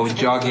go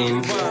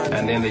jogging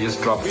and then they just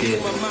drop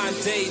dead,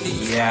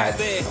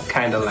 it's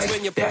kind of like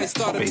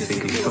that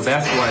basically. So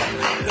that's what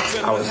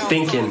I was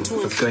thinking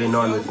was going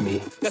on with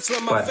me.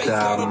 But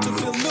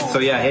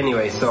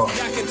anyway,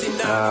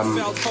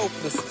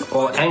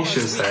 all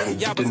anxious and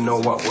didn't know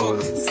what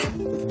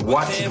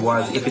it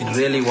was, if it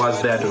really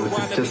was that or if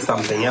it's just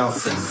something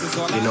else.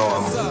 And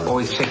I'm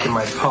always checking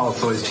my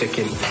pulse, always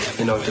checking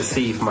to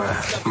see if my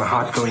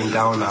heart going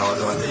down. I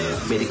was on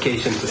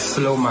medication to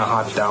slow my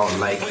heart down,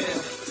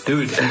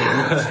 dude.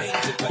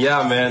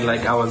 Yeah, man,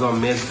 I was on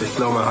meds to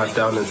slow my heart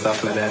down and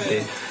stuff like that.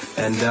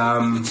 And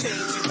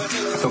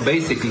so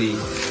basically,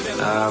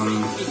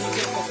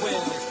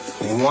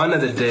 one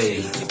of the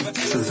days,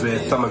 this is where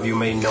some of you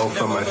may know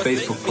from my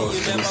Facebook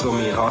post when you saw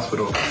me in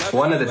hospital.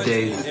 One of the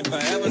days,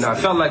 I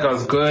felt like I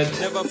was good.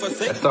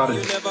 I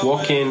started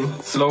walking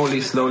slowly,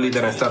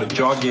 then I started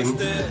jogging,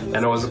 and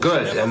I was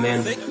good. And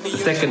then the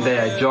second day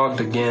I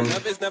jogged again,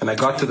 and I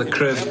got to the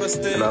crib,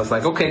 and I was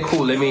like, okay,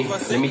 cool, let me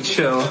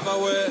chill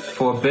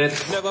for a bit.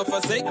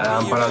 But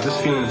I was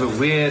just feeling a bit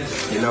weird,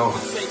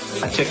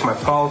 I checked my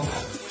pulse,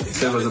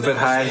 so it was a bit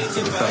high, so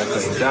it started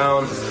going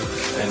down.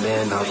 And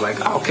then I was like,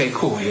 okay,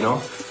 cool,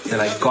 Then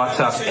I got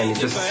up and it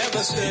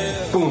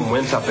just, boom,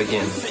 went up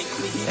again.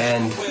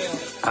 And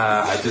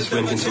I just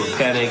went into a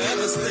panic.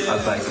 I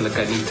was like, look,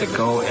 I need to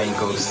go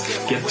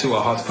get to a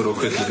hospital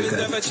quickly,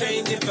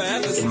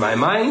 because in my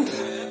mind,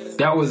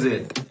 that was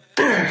it.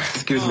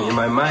 Excuse me, in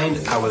my mind,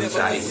 I was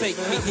dying.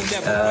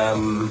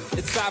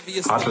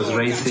 Heart was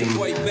racing,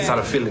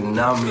 started feeling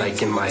numb,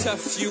 in my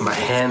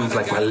hands,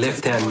 my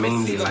left hand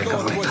mainly, I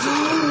was like,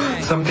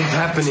 something's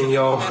happening,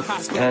 yo.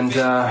 And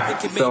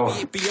so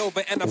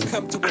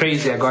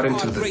crazy, I got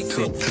into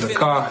the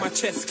car,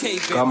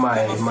 got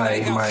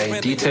my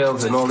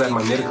details and all that,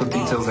 my medical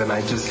details, and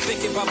I just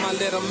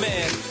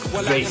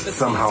raced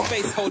somehow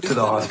to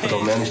the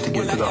hospital, managed to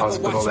get to the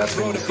hospital. That's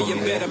when you saw me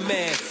there.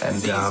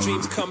 And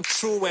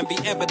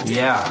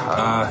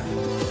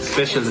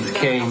specialist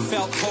came,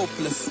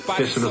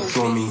 specialist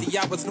saw me,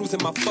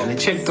 and they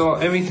checked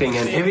everything,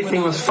 and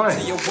everything was fine.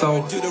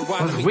 So it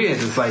was weird.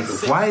 It's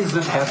why is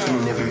this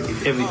happening if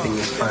everything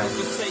is fine?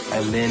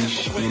 And then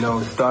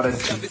started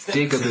to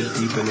dig a bit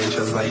deeper, and then she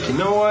was like, you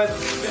know what?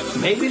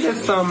 Maybe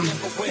there's some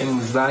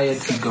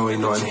anxiety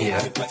going on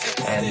here,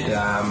 and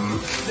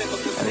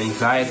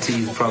anxiety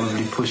is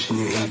probably pushing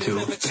you into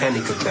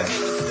panic attacks.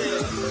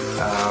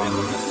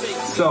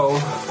 So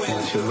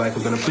she was like,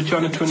 we're going to put you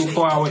on a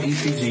 24-hour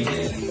ECG,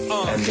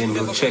 and then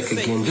we'll check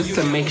again just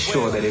to make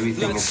sure that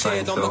everything is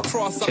fine. So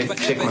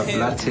check my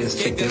blood test,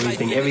 checked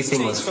everything.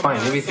 Everything was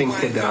fine. Everything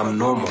said that I'm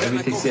normal.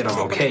 Everything said I'm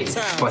okay.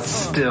 But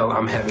still,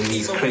 I'm having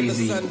these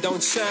crazy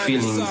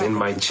feelings in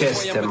my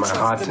chest and my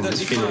heart, and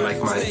just feeling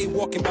like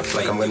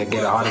I'm going to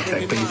get a heart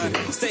attack,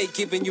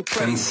 basically.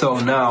 And so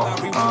now,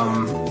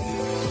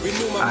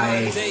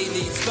 I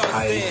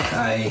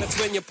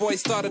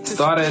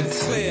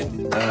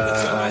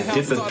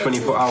did the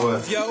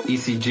 24-hour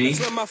ECG,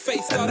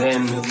 and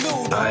then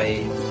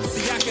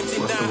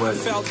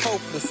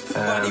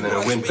and then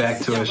I went back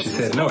to her. She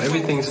said, no,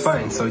 everything's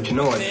fine. So you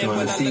know what, you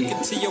want to see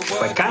a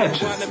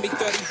psychiatrist,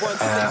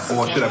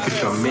 or should I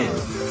put you on meds?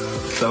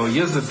 So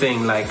here's the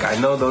thing, like, I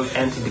know those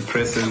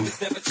antidepressants,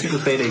 people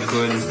say they're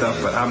good and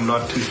stuff, but I'm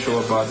not too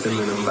sure about them,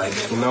 and I'm like,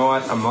 you know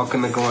what, I'm not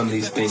going to go on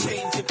these things.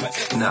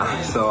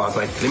 Nah, so I was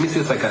like, let me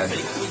see a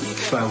psychiatrist.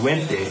 So I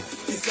went there,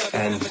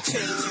 and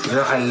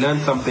I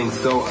learned something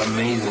so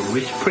amazing,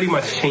 which pretty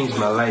much changed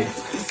my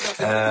life.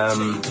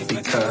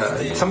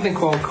 Because it's something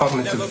called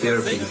cognitive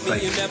therapy. It's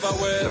like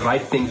the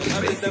right thinking,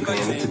 basically,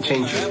 and it's a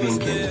change of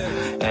thinking.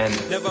 And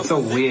it's so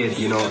weird,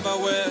 you know.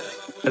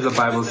 As the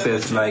Bible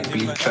says, like,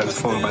 be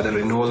transformed by the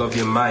renewal of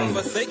your mind.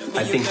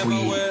 I think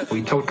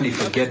we totally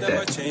forget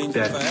that,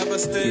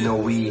 you know,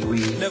 we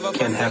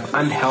can have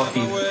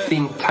unhealthy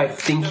type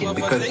thinking,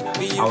 because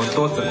our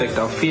thoughts affect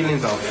our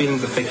feelings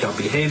affect our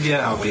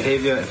behavior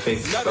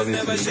affects,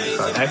 obviously,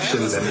 our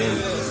actions, and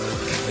then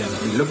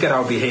we look at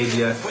our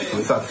behavior and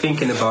we start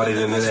thinking about it,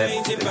 and then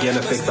that again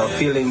affects our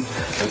feelings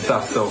and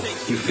stuff. So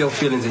you feel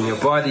feelings in your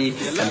body,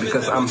 and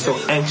because I'm so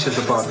anxious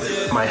about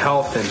my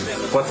health and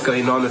what's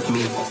going on with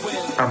me,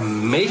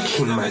 I'm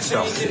making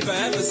myself sick.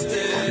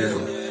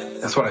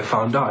 That's what I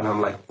found out, and I'm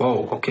like,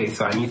 whoa, okay,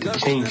 so I need to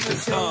change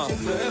this stuff.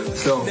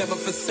 So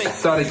I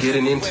started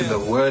getting into the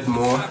word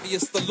more,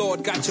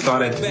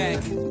 started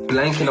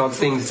blanking out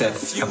things that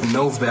have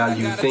no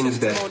value, things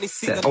that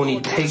only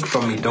take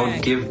from me,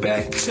 don't give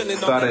back.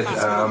 Started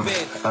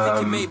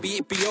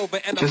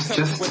just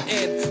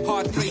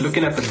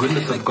looking at the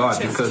goodness of God,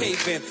 because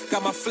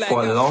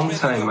for a long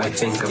time I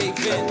think I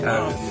didn't,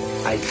 and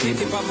I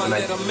feel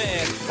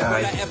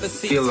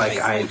like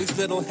I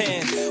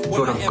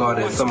thought of God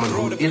as someone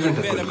who isn't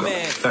a good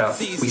God.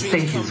 We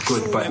say he's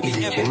good, but is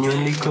he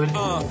genuinely good?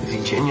 Is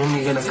he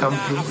genuinely going to come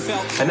through?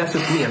 And that's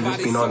just me, I'm just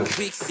being honest.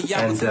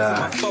 And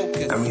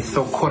we're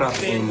so caught up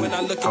in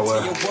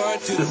our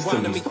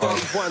system of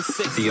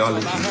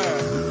theology.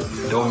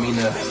 Don't mean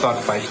to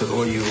start fights with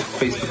all you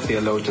Facebook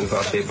theologians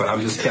out there, but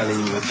I'm just telling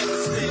you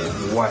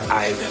what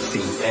I've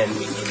seen. And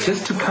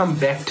just to come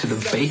back to the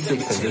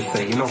basics and just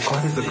say, you know,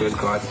 God is a good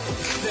God.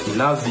 He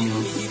loves me.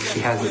 He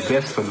has the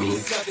best for me.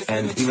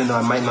 And even though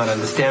I might not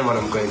understand what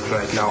I'm going through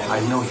right now, I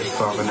know he's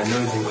sovereign. I know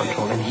he's in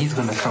control, and he's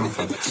going to come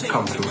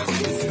through for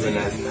me. Even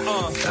as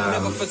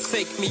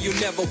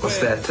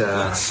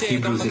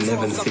Hebrews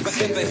 11:6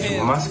 says that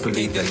you must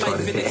believe that God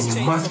is there, and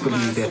you must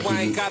believe that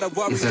he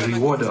is a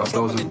rewarder of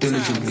those who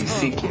diligently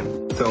seek him.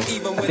 So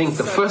I think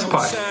the first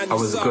part I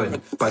was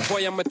good, but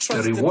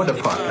the rewarder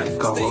part, like,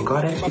 God, will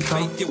God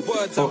actually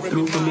come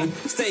through for me?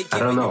 I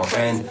don't know.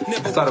 And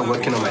I started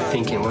working on my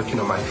thinking, working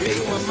on my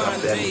faith and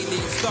stuff. And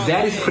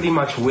that is pretty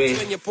much where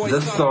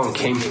this song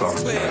came from,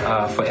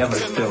 Forever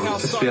Still.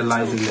 Just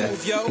realizing that,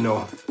 you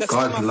know,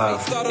 God's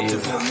love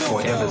is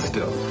forever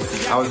still.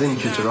 I was in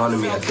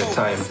Deuteronomy at that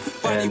time,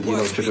 and, you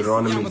know,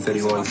 Deuteronomy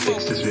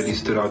 31:6 just really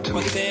stood out to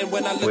me,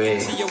 where I'm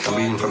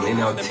reading from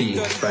NLT.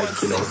 It's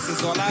like, you know,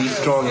 be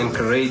strong and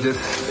courageous.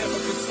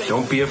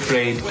 Don't be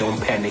afraid.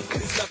 Don't panic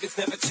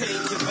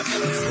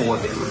before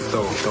them.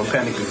 So don't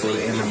panic before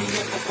the enemy.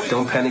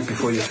 Don't panic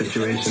before your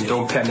situation.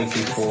 Don't panic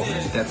before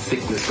that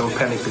sickness. Don't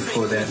panic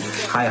before that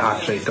high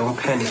heart rate. Don't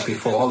panic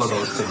before all of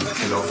those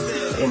things. You know,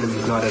 the enemy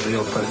is not a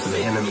real person. The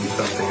enemy is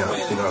something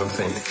else. You know what I'm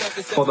saying?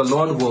 For the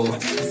Lord will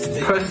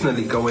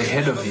personally go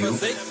ahead of you.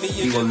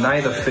 He will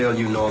neither fail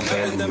you nor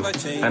abandon you.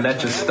 And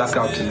that just stuck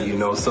out to me, you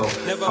know. So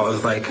I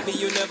was like,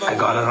 I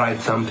gotta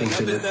write something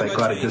to this. I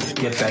gotta just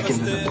get back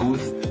into the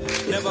booth.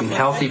 It's been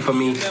healthy for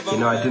me. You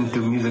know, I didn't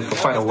do music for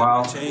quite a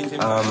while.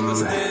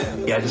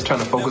 Just trying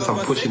to focus on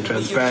pushing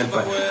Transparent,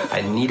 but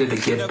I needed to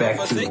get back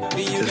to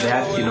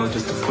that, you know,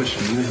 just to push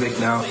music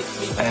now.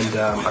 And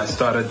I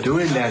started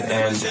doing that,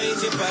 and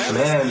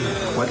man,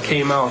 what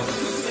came out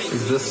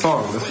is the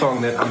song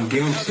that I'm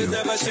giving to you. And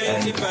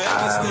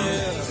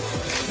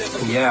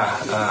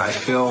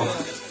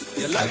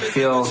I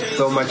feel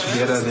so much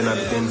better than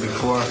I've been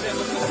before.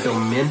 I feel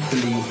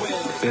mentally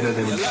better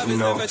than, you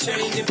know,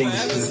 things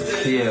just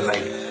clear,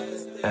 like,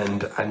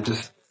 and I'm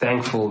just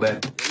thankful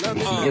that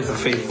he is a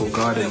faithful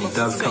God and he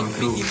does come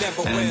through.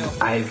 And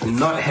I've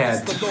not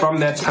had, from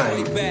that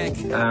time,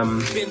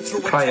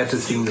 prior to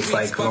seeing the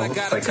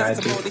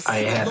psychiatrist, I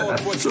had a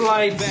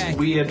slight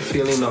weird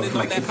feeling of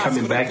like it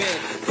coming back.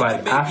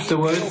 But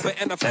afterwards,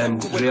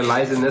 and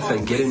realizing this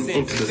and getting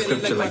into the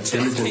scripture like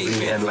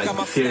diligently and like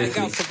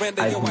seriously,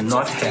 I've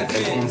not had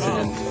an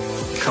incident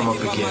come up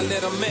again.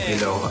 You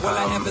know,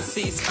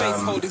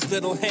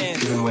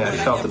 even when I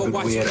felt a bit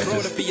weird, I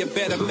just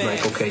was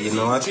like, okay, you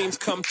know what?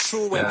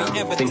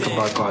 Think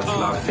about God's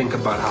love. Think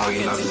about how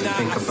He loves you.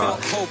 Think about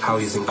how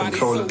He's in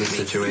control of the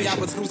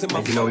situation.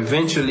 And you know,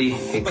 eventually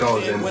it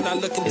goes. And you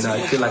know,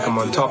 I feel like I'm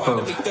on top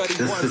of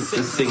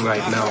this thing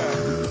right now.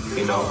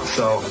 You know,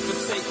 so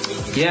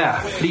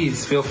yeah,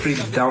 please feel free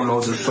to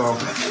download the song.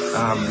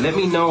 Let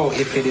me know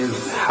if it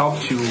has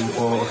helped you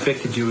or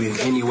affected you in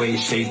any way,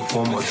 shape,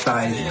 form, or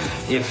size.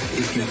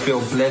 If you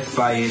feel blessed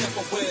by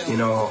it, you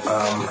know,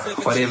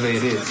 whatever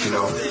it is, you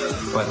know.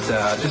 But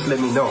just let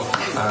me know.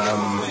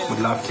 Would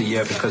love to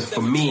hear, because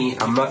for me,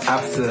 I'm not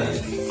after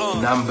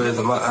numbers,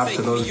 I'm not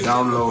after those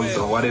downloads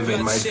or whatever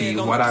it might be.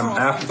 What I'm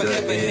after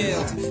is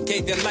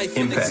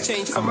impact.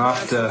 I'm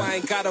after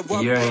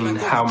hearing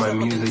how my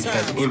music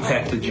has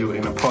impacted you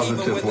in a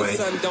positive way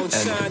and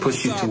to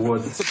push you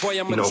towards,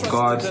 you know,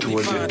 God,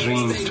 towards your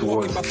dreams,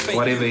 towards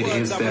whatever it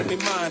is that,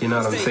 you know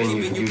what I'm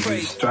saying, you're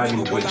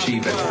striving to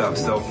achieve and stuff.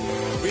 So,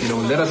 you know,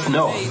 let us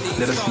know.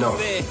 Let us know.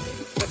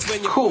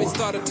 Cool.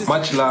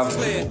 Much love.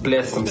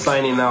 Blessed. I'm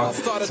signing out.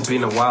 It's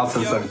been a while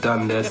since I've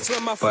done this,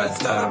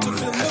 but I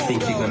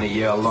think you're going to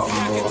hear a lot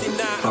more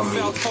from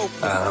me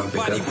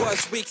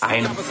because I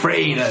ain't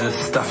afraid of this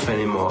stuff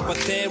anymore.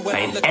 I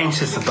ain't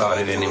anxious about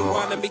it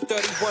anymore.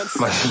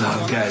 Much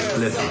love, guys.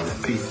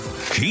 Blessed.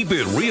 Peace. Keep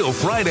It Real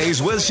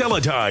Fridays with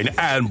Celatine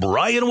and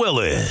Brian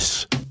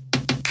Willis.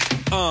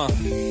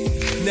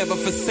 Never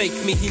forsake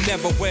me, He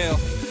never will.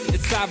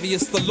 It's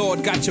obvious the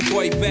Lord got your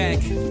boy back.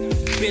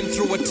 Been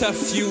through a tough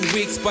few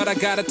weeks, but I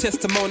got a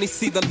testimony.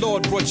 See, the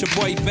Lord brought your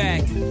boy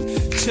back.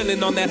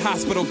 Chilling on that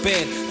hospital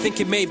bed,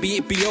 thinking maybe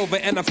it'd be over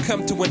and I've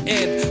come to an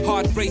end.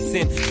 Heart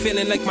racing,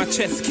 feeling like my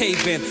chest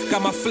caving.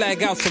 Got my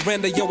flag out,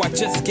 surrender, yo, I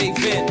just gave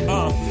in.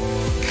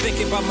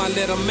 Thinking about my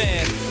little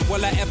man.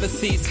 Will I ever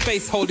see his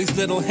face, hold his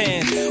little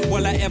hand?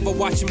 Will I ever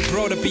watch him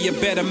grow to be a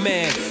better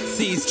man?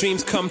 See his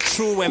dreams come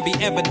true and be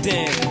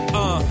evident.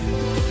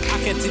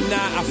 I can't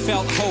deny I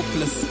felt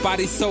hopeless.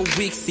 Body so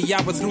weak, see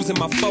I was losing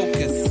my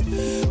focus.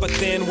 But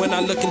then when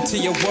I look into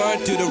your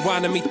word,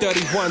 Deuteronomy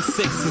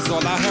 31:6 is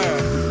all I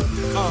heard.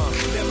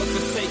 Never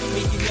forsake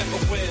me, He never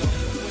will.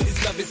 His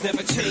love is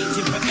never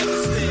changing, forever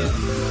still.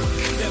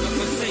 Never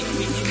forsake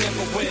me, He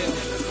never will.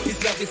 His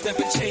love is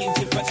never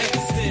changing,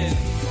 forever still.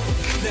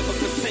 Never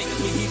forsake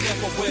me, He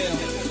never will.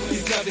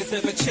 His love is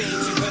never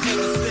changing,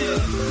 forever still.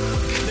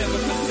 Never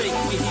forsake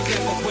me, He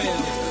never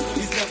will.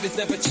 His love is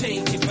never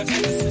changing,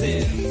 forever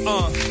still.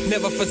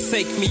 Never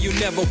forsake me, you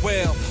never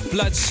will.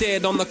 Blood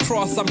shed on the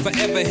cross, I'm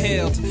forever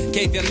healed.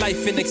 Gave your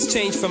life in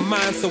exchange for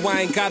mine, so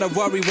I ain't gotta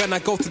worry when I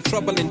go through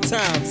troubling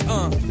times.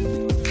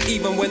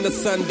 Even when the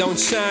sun don't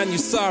shine, you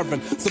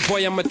sovereign. So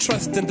boy, I'ma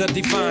trust in the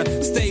divine.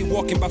 Stay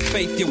walking by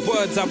faith, your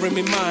words are in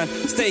my mind.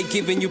 Stay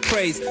giving you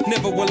praise,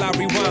 never will I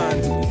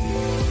rewind.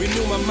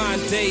 Renew my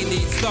mind daily,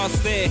 it starts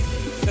there.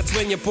 That's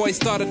when your boy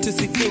started to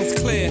see things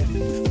clear.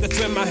 That's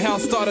when my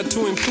health started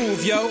to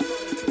improve, yo.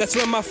 That's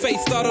when my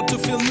faith started to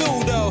feel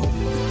new, though.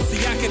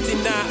 See, I can't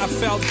deny I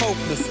felt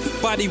hopeless.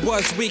 Body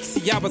was weak,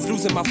 see, I was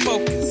losing my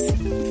focus.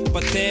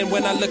 But then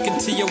when I look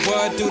into your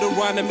word,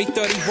 Deuteronomy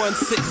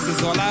 31:6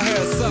 is all I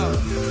heard, so.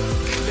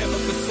 Never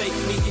forsake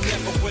me, He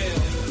never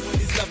will.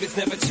 His love is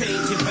never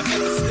changing,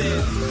 forever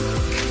still.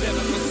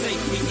 Never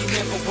forsake me, He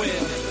never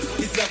will.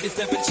 His love is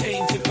never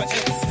changing,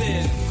 forever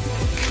still.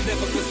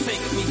 Never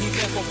forsake me, He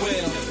never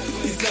will.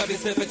 His love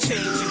is never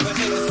changing,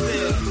 forever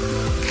still.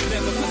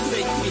 Never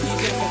forsake me, He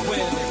never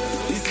will.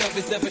 His love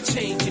is never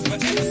changing,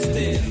 forever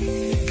still.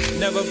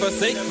 Never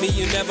forsake me,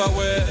 you never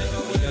will.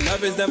 Your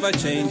love is never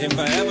changing,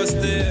 forever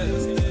still.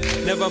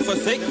 Never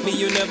forsake me,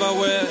 you never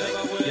will.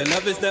 Your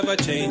love is never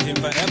changing,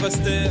 forever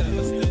still.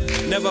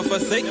 Never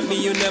forsake me,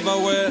 you never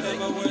will.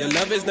 Your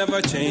love is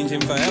never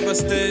changing, forever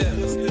still.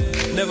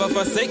 Never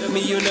forsake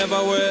me, you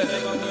never will.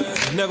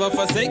 Never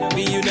forsake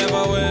me, you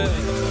never will.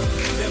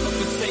 Never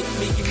forsake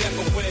me, you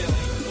never will.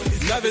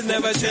 His love is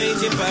never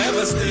changing,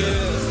 forever still.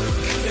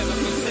 Never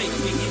forsake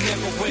me, He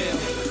never will.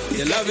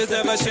 Your love is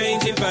never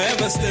changing,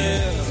 forever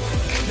still.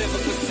 Never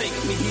forsake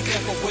me, He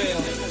never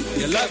will.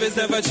 Your love is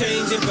never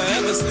changing,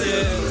 forever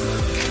still.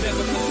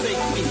 Never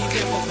forsake me, He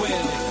never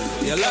will.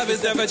 Your love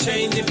is never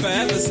changing,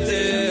 forever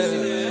still.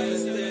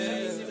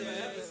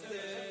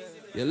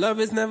 Your love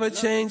is never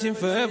changing,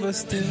 forever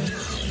still.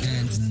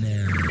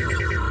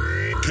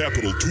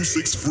 Capital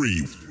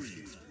 263